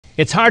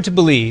It's hard to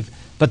believe,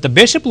 but the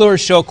Bishop Luers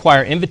Show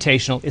Choir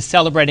Invitational is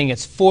celebrating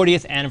its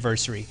 40th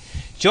anniversary.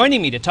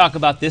 Joining me to talk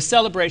about this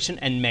celebration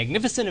and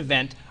magnificent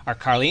event are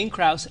Karlene,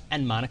 Krouse,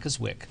 and Monica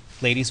Zwick.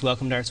 Ladies,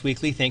 welcome to Arts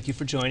Weekly. Thank you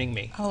for joining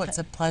me. Oh, it's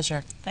a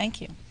pleasure. Thank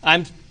you.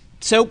 I'm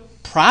so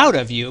proud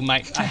of you.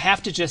 I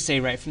have to just say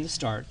right from the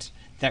start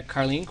that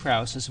Karlene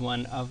Krouse is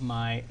one of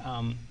my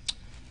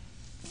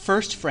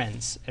first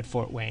friends at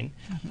Fort Wayne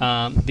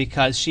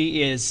because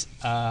she is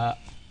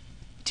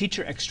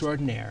teacher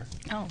extraordinaire.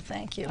 Oh,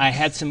 thank you. I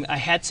had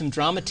some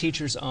drama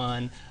teachers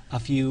on a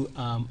few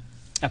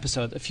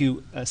episodes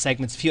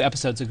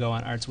ago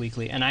on Arts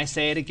Weekly, and I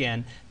say it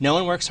again: no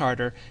one works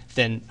harder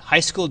than high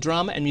school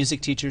drama and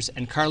music teachers.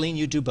 And Karlene,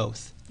 you do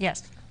both.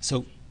 Yes.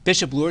 So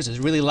Bishop Luers is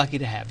really lucky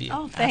to have you.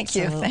 Oh, thank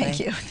you,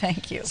 thank you,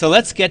 thank you. So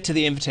let's get to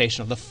the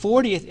Invitational. The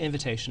 40th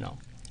Invitational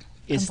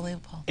is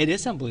unbelievable. It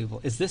is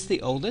unbelievable. Is this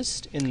the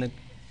oldest in the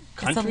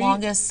country? It's the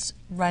longest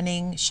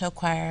running show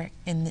choir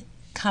in the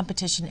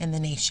competition in the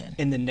nation.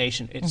 In the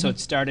nation. So it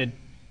started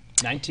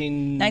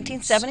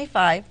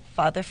 1975.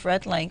 Father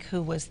Fred Link,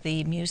 who was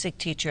the music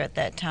teacher at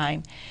that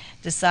time,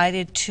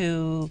 decided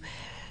to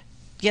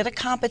get a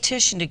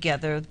competition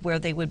together where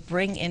they would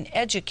bring in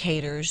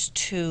educators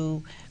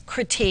to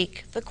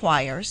critique the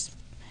choirs.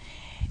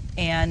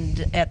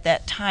 And at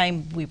that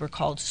time, we were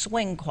called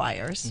swing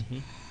choirs.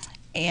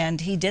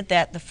 And he did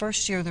that. The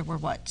first year there were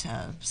what?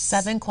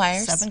 7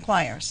 choirs. 7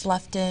 choirs.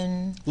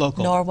 Bluffton,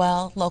 local.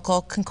 Norwell,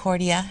 local.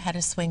 Concordia had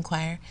a swing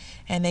choir.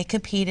 And they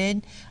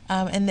competed.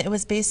 And it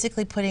was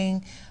basically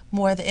putting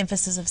more of the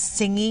emphasis of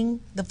singing,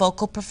 the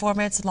vocal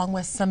performance, along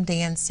with some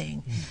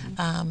dancing.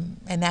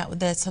 And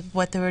that's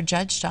what they were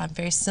judged on.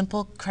 Very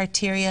simple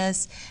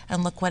criterias,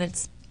 and look what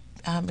it's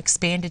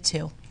expanded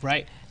to.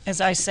 Right.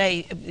 As I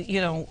say, you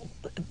know,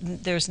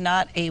 there's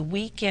not a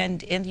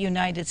weekend in the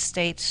United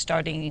States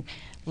starting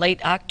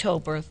late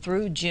October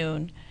through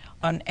June,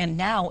 and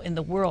now in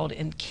the world,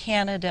 in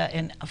Canada,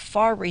 and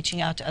far reaching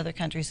out to other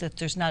countries, that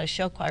there's not a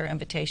show choir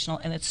invitational,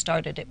 and it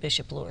started at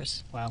Bishop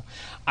Luers. Wow.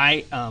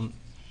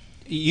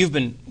 You've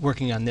been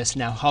working on this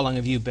now. How long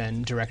have you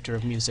been director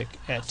of music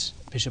at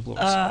Bishop Luers?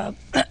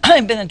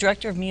 I've been the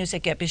director of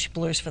music at Bishop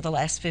Luers for the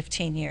last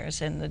 15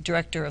 years, and the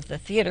director of the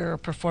theater or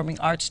performing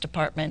arts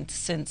department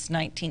since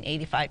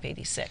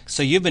 1985-86.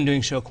 So you've been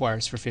doing show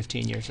choirs for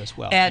 15 years as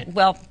well.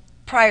 Well,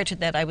 prior to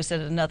that, I was at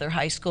another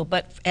high school,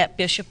 but at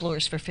Bishop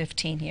Luers for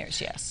 15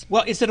 years, yes.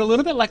 Well, is it a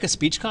little bit like a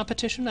speech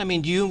competition? I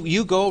mean, do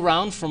you go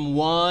around from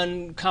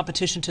one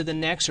competition to the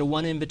next, or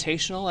one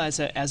invitational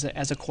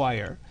as a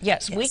choir?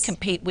 Yes, we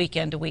compete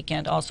weekend to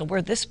weekend also.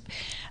 We're this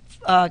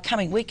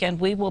coming weekend,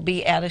 we will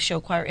be at a show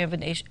choir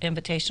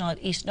invitational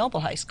at East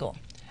Noble High School.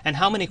 And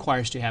how many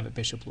choirs do you have at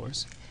Bishop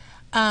Luers?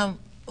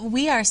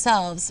 We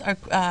ourselves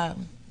are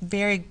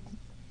very,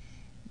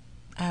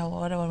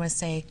 what do I want to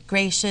say,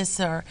 gracious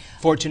or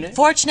fortunate.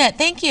 Fortunate,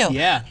 thank you.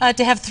 Yeah.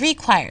 To have 3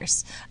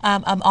 choirs.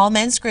 All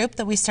men's group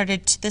that we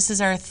started. This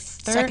is our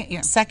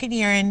second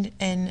year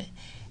in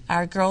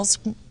our girls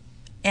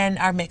and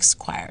our mixed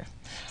choir.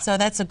 So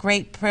that's a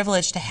great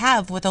privilege to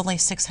have with only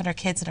 600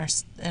 kids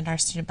in our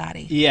student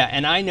body. Yeah,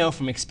 and I know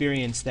from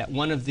experience that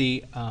one of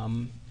the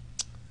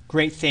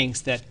great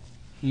things that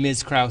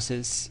Ms. Krouse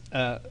is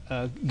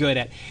good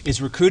at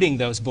is recruiting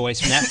those boys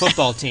from that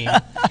football team,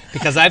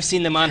 because I've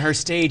seen them on her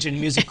stage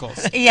in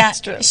musicals. Yeah,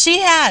 that's true. She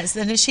has,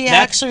 and she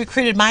actually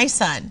recruited my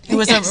son, who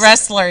was a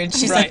wrestler, and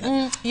she's like,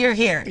 "You're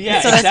here." Yeah,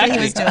 so exactly. That's what he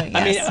was doing.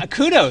 Yes. I mean,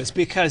 kudos,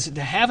 because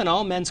to have an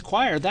all-men's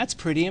choir, that's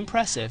pretty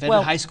impressive at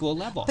a high school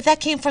level. But that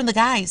came from the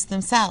guys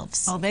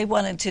themselves. Oh, they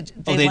wanted to.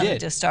 They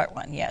wanted to start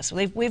one. Yes,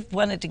 we've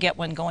wanted to get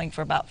one going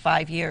for about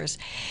 5 years.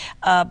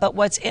 But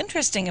what's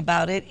interesting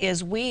about it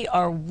is we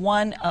are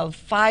one of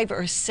 5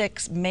 or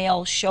 6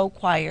 male show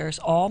choirs,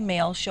 all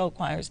male show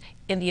choirs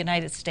in the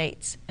United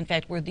States. In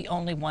fact, we're the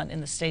only one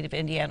in the state of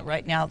Indiana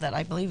right now that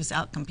I believe is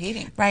out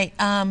competing. Right.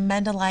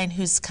 Mendeline,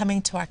 who's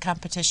coming to our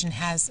competition,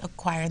 has a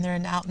choir, and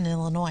they're out in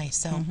Illinois.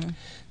 So,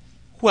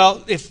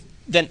 well,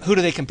 then who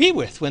do they compete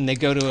with when they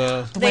go to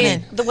a... The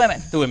women. The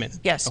women. The women.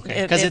 Yes.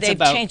 Okay. They've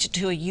changed it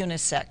to a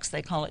unisex.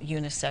 They call it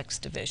unisex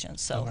division.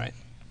 So. All right.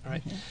 All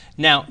right.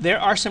 Now, there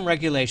are some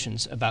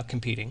regulations about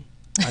competing,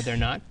 are there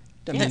not?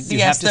 I mean,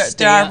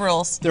 there are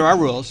rules. There are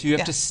rules. You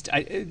have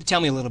to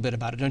tell me a little bit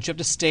about it. Don't you have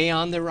to stay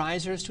on the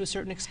risers to a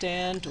certain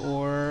extent,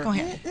 or? Go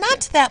ahead.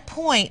 Not to that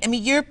point. I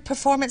mean, your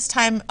performance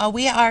time.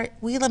 We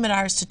limit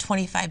ours to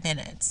 25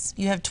 minutes.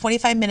 You have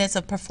 25 minutes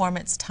of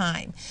performance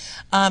time,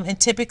 and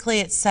typically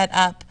it's set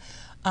up.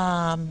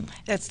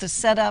 It's to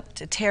set up,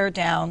 to tear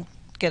down,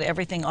 get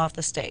everything off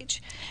the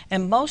stage.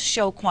 And most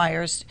show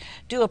choirs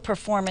do a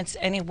performance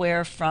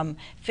anywhere from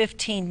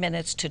 15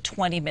 minutes to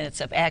 20 minutes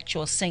of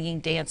actual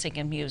singing, dancing,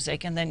 and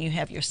music, and then you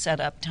have your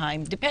setup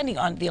time, depending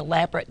on the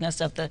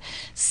elaborateness of the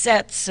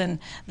sets and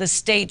the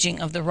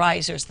staging of the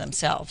risers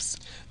themselves.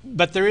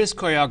 But there is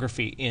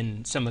choreography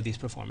in some of these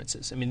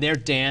performances. I mean, they're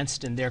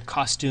danced and they're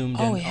costumed.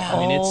 Oh, and, yeah.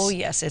 I mean,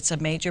 Yes, it's a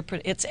major,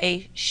 it's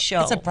a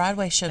show. It's a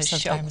Broadway show a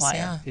sometimes, show choir.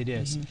 yeah. It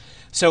is.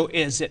 So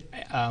is it,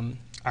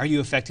 are you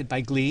affected by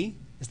Glee?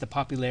 Is the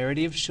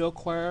popularity of show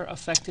choir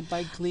affected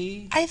by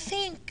Glee? I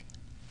think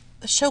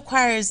show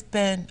choir has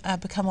been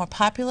become more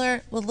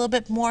popular, a little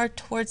bit more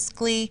towards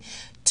Glee,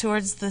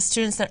 towards the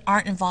students that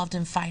aren't involved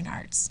in fine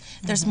arts.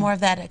 There's more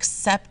of that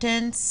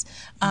acceptance.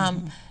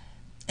 In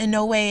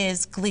no way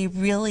is Glee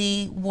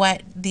really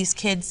what these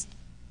kids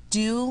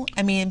do.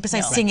 I mean,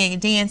 besides singing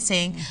and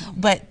dancing,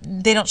 but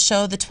they don't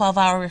show the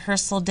 12-hour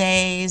rehearsal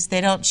days.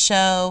 They don't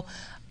show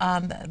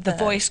the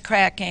voice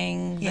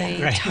cracking,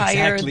 the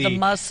tired, the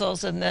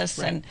muscles, and this,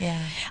 and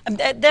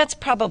that's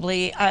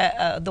probably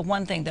the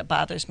one thing that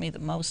bothers me the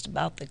most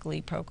about the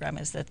Glee program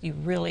is that you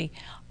really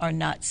are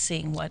not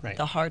seeing what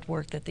the hard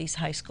work that these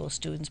high school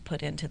students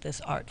put into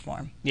this art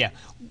form. Yeah,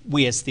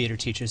 we as theater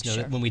teachers know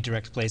that when we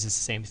direct plays, it's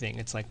the same thing.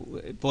 It's like,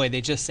 boy, they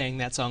just sang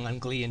that song on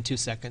Glee in 2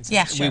 seconds.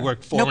 Yeah, we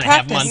worked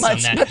 4.5 months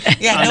on that,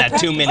 on that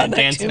 2-minute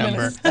dance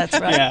number. That's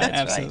right. Yeah,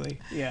 that's absolutely.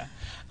 Right. Yeah.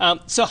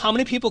 So how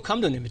many people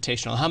come to an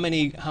Invitational? How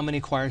many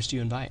choirs do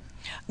you invite?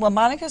 Well,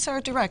 Monica's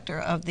our director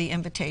of the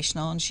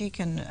Invitational, and she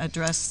can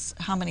address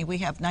how many. We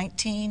have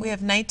 19? We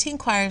have 19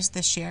 choirs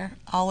this year,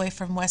 all the way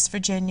from West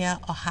Virginia,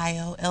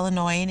 Ohio,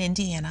 Illinois, and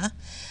Indiana.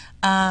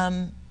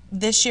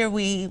 This year,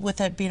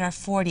 with it being our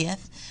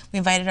 40th, we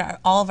invited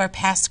all of our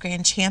past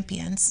grand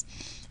champions,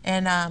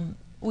 and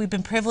we've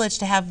been privileged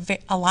to have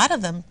a lot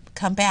of them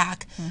come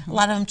back. A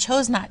lot of them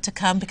chose not to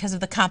come because of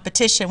the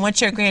competition.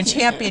 Once you're a grand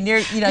champion,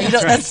 you don't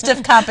that's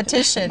stiff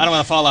competition. I don't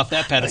want to fall off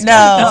that pedestal.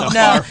 No, That's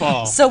a far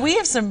fall. So we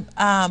have some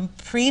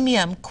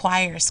premium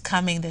choirs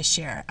coming this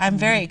year. I'm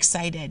very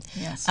excited.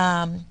 Yes.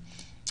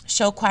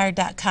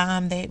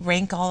 Showchoir.com, they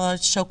rank all the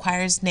show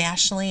choirs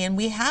nationally, and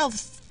we have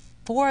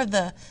 4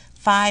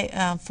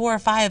 or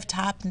 5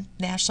 top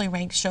nationally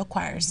ranked show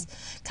choirs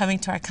coming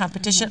to our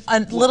competition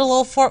on little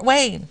old Fort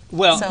Wayne.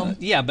 Well,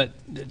 yeah, but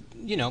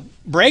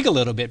brag a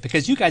little bit,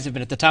 because you guys have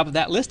been at the top of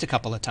that list a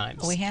couple of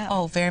times. We have.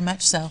 Oh, very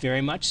much so. Very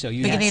much so.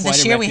 You Beginning have of quite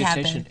this a year, we have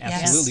reputation. been.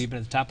 Yes. Absolutely, you've been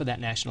at the top of that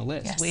national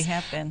list. Yes. We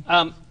have been.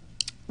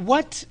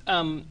 What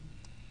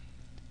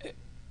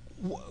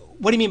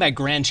do you mean by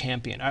grand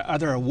champion? Are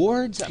there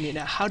awards? I mean,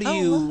 how do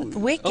you?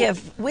 We give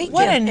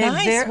what a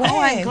nice way. Oh,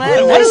 I'm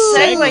glad. What a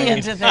Nice segue segue.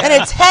 into that. And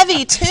it's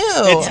heavy too.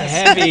 It's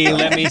heavy.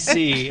 Let me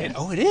see.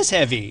 Oh, it is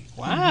heavy.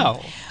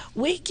 Wow.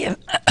 We give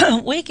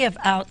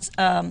out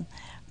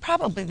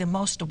probably the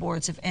most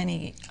awards of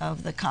any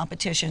of the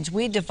competitions.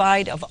 We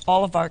divide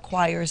all of our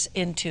choirs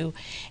into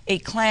a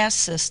class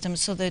system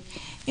so that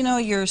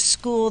your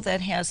school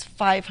that has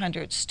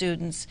 500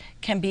 students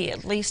can be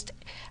at least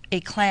a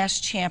class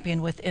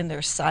champion within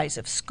their size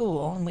of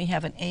school, and we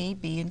have an A,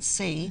 B, and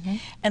C.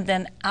 And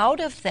then out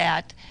of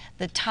that,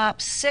 the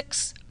top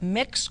 6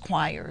 mixed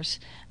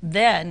choirs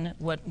then,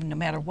 no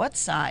matter what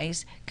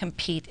size,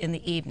 compete in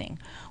the evening.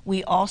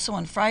 We also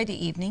on Friday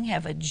evening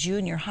have a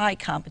junior high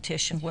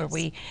competition where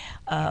we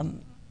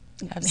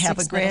have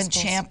a grand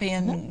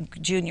champion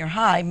junior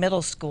high,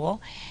 middle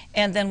school,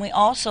 and then we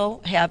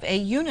also have a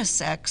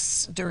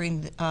unisex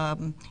during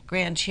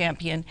grand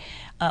champion.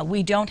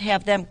 We don't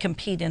have them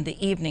compete in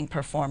the evening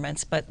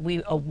performance, but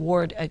we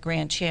award a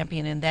grand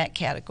champion in that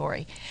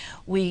category.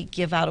 We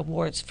give out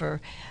awards for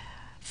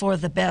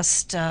the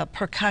best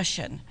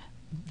percussion,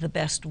 the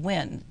best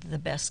wind, the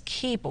best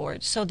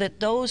keyboard, so that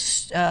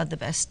those, the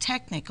best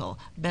technical,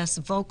 best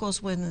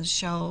vocals win the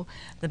show,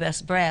 the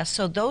best brass.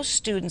 So those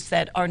students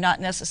that are not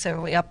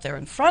necessarily up there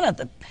in front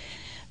of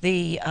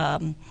the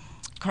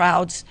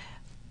crowds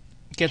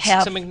Get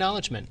have some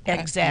acknowledgement.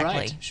 Exactly.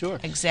 Right, sure.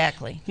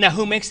 Exactly. Now,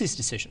 who makes these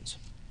decisions?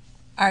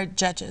 Our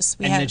judges.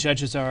 And the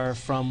judges are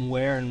from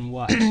where and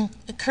what?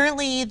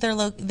 Currently,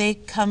 they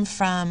come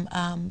from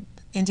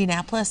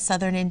Indianapolis,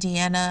 Southern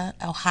Indiana,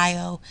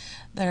 Ohio.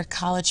 They're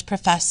college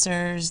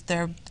professors.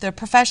 They're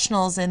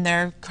professionals in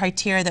their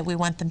criteria that we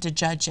want them to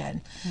judge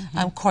in.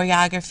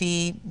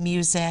 Choreography,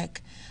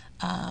 music,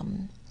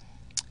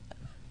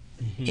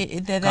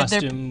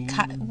 Costume,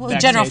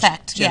 general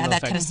effect, general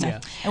that kind of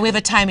stuff. And we have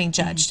a timing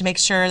judge to make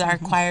sure that our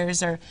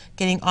choirs are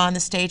getting on the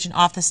stage and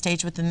off the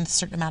stage within a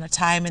certain amount of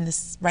time and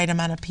this right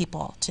amount of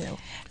people too.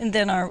 And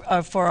then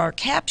for our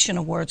caption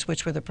awards,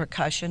 which were the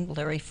percussion,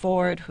 Larry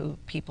Ford, who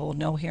people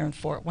know here in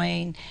Fort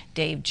Wayne,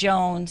 Dave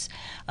Jones,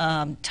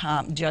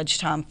 Judge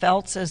Tom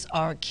Feltz is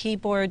our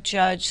keyboard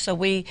judge. So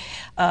we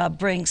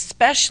bring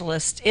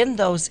specialists in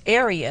those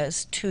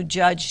areas to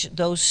judge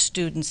those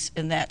students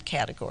in those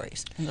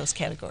categories.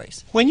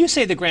 When you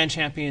say the grand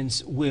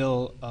champions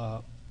will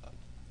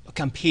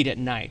compete at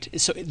night,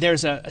 so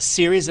there's a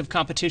series of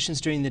competitions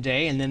during the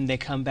day and then they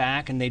come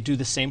back and they do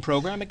the same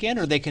program again,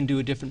 or they can do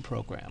a different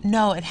program?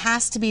 No, it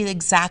has to be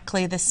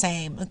exactly the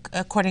same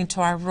according to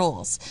our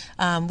rules.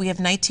 We have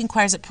 19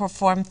 choirs that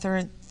perform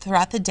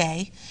throughout the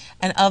day,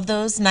 and of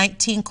those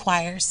 19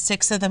 choirs,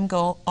 6 of them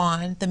go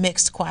on the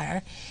mixed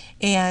choir,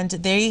 and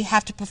they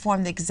have to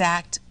perform the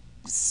exact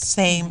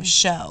same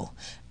show.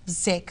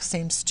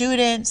 Same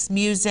students,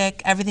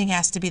 music, everything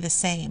has to be the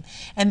same.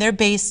 And they're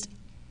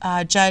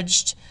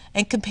judged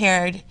and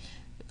compared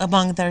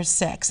among their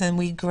 6, and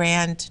we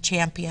grand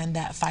champion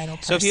that final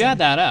person. So if you add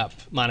that up,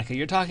 Monica,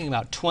 you're talking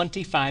about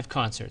 25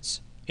 concerts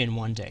in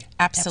one day.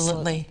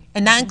 Absolutely.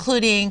 And not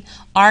including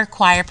our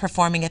choir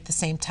performing at the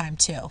same time,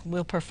 too.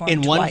 We'll perform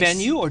In one twice.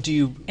 venue, or do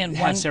you In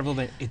have one- several?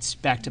 It's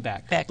back to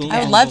back. Back to Boom, back. I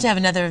would boom, love boom. to have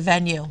another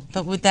venue,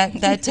 but with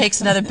that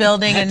takes another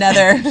building,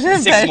 another.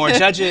 6 more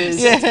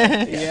judges.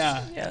 Yeah.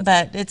 Yeah. Yes.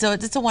 But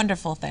it's a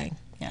wonderful thing.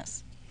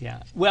 Yes.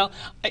 Yeah. Well,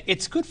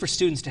 it's good for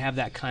students to have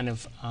that kind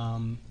of.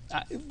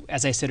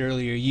 As I said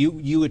earlier,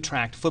 you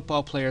attract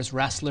football players,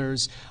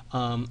 wrestlers.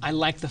 I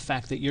like the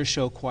fact that your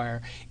show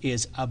choir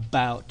is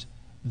about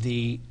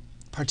the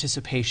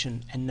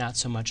participation and not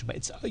so much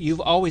about you've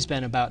always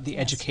been about the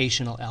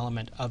educational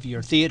element of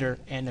your theater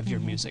and of your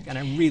music, and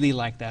I really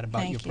like that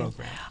about Thank your you.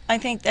 program. I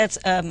think that's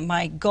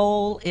my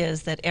goal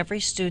is that every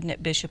student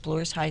at Bishop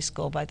Luers High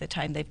School, by the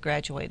time they've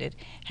graduated,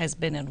 has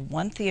been in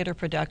one theater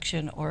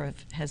production or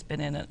has been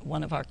in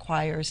one of our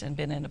choirs and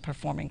been in a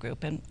performing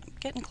group, and I'm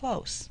getting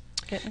close.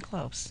 Getting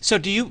close. So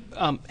do you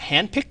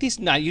handpick these?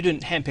 No, you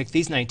didn't handpick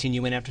these 19.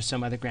 You went after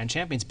some other grand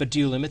champions. But do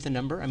you limit the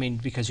number? I mean,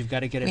 because you've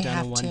got to get it We done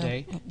have in one to.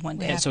 day. One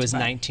day. And so is Right.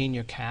 19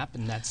 your cap?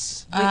 And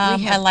that's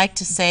I like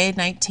to say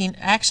 19.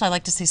 Actually, I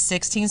like to say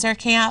 16 is our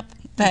camp,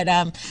 but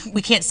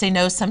we can't say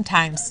no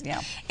sometimes.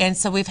 Yeah. And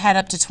so we've had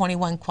up to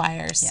 21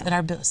 choirs Yeah. in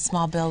our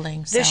small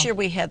building. This so. year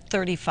we had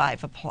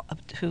 35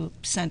 who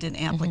sent in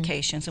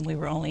applications, and we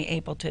were only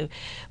able to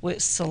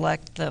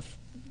select the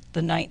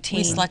 19.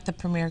 We select the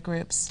premier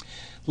groups.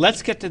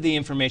 Let's get to the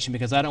information,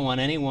 because I don't want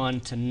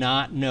anyone to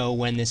not know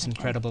when this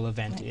incredible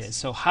event is.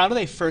 So how do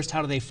they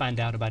find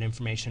out about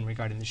information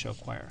regarding the show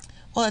choir?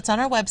 Well, it's on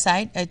our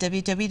website at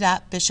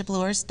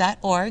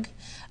www.bishopluers.org.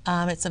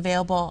 It's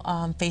available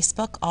on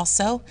Facebook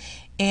also.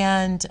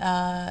 And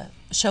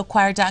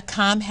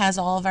showchoir.com has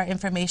all of our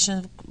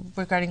information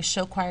regarding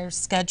show choir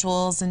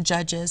schedules and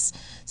judges.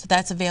 So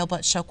that's available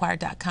at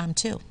showchoir.com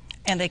too.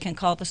 And they can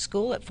call the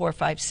school at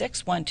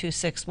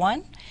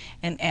 456-1261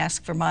 and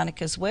ask for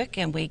Monica Zwick,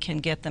 and we can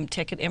get them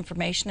ticket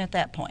information at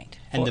that point.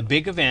 And the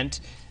big event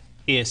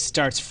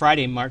starts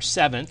Friday, March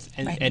 7th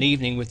at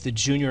evening with the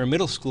junior and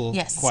middle school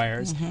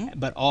choirs,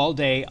 but all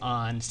day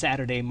on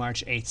Saturday,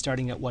 March 8th,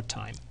 starting at what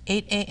time?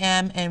 8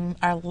 a.m. and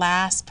our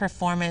last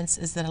performance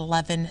is at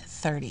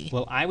 11:30.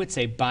 Well, I would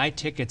say buy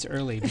tickets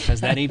early,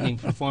 because that evening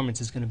performance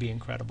is going to be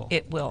incredible.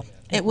 It will.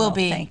 It will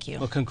be. Thank you.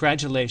 Well,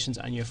 congratulations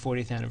on your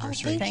 40th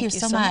anniversary. Thank you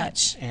so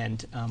much.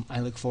 And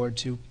I look forward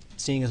to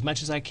seeing as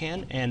much as I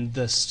can. And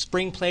the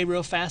spring play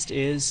real fast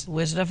is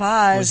Wizard of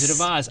Oz. Wizard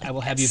of Oz. I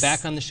will have you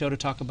back on the show to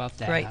talk about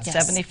that. Great.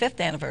 Yes.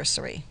 75th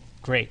anniversary.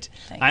 Great.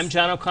 Thanks. I'm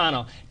John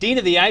O'Connell, Dean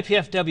of the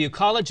IPFW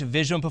College of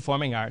Visual and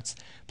Performing Arts.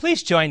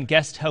 Please join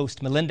guest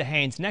host Melinda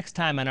Haynes next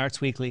time on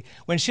Arts Weekly,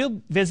 when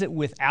she'll visit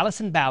with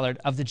Allison Ballard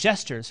of the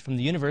Jesters from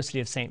the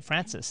University of St.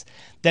 Francis.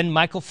 Then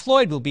Michael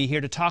Floyd will be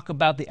here to talk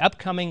about the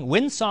upcoming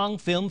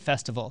Windsong Film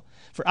Festival.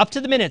 For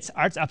up-to-the-minutes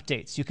arts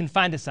updates, you can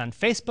find us on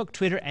Facebook,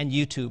 Twitter, and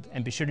YouTube.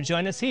 And be sure to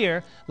join us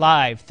here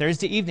live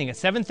Thursday evening at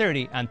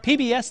 7:30 on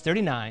PBS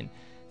 39.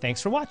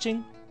 Thanks for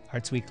watching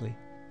Arts Weekly.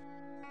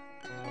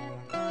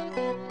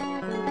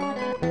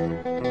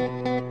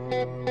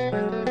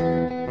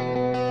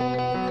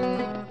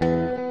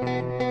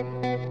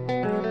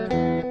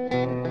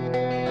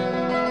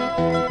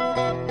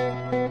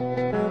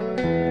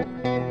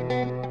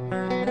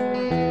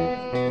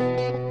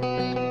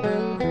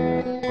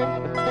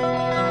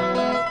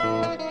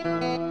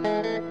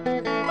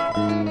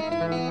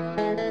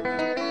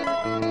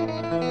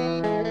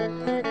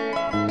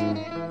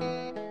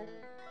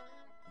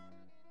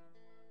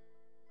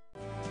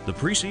 The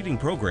preceding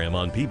program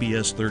on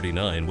PBS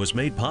 39 was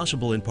made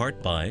possible in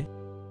part by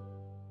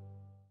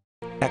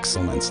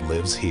Excellence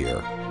lives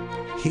here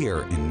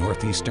in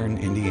northeastern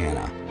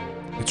Indiana.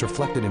 It's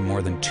reflected in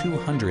more than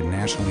 200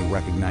 nationally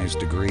recognized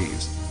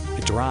degrees.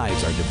 It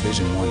drives our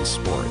Division I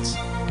sports.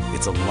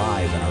 It's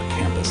alive in our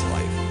campus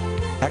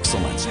life.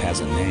 Excellence has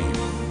a name,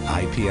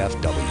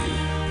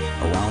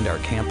 IPFW. Around our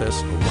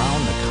campus,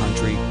 around the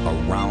country,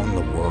 around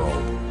the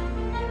world.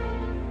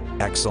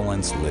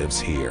 Excellence lives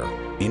here.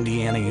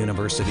 Indiana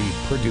University,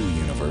 Purdue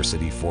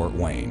University, Fort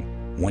Wayne.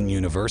 One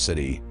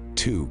university,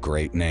 two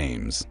great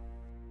names.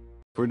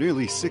 For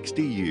nearly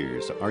 60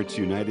 years, Arts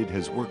United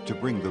has worked to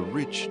bring the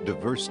rich,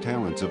 diverse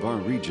talents of our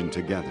region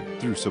together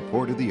through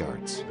support of the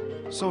arts,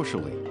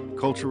 socially,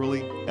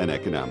 culturally, and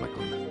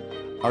economically.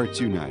 Arts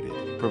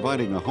United,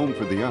 providing a home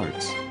for the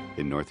arts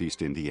in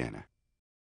Northeast Indiana.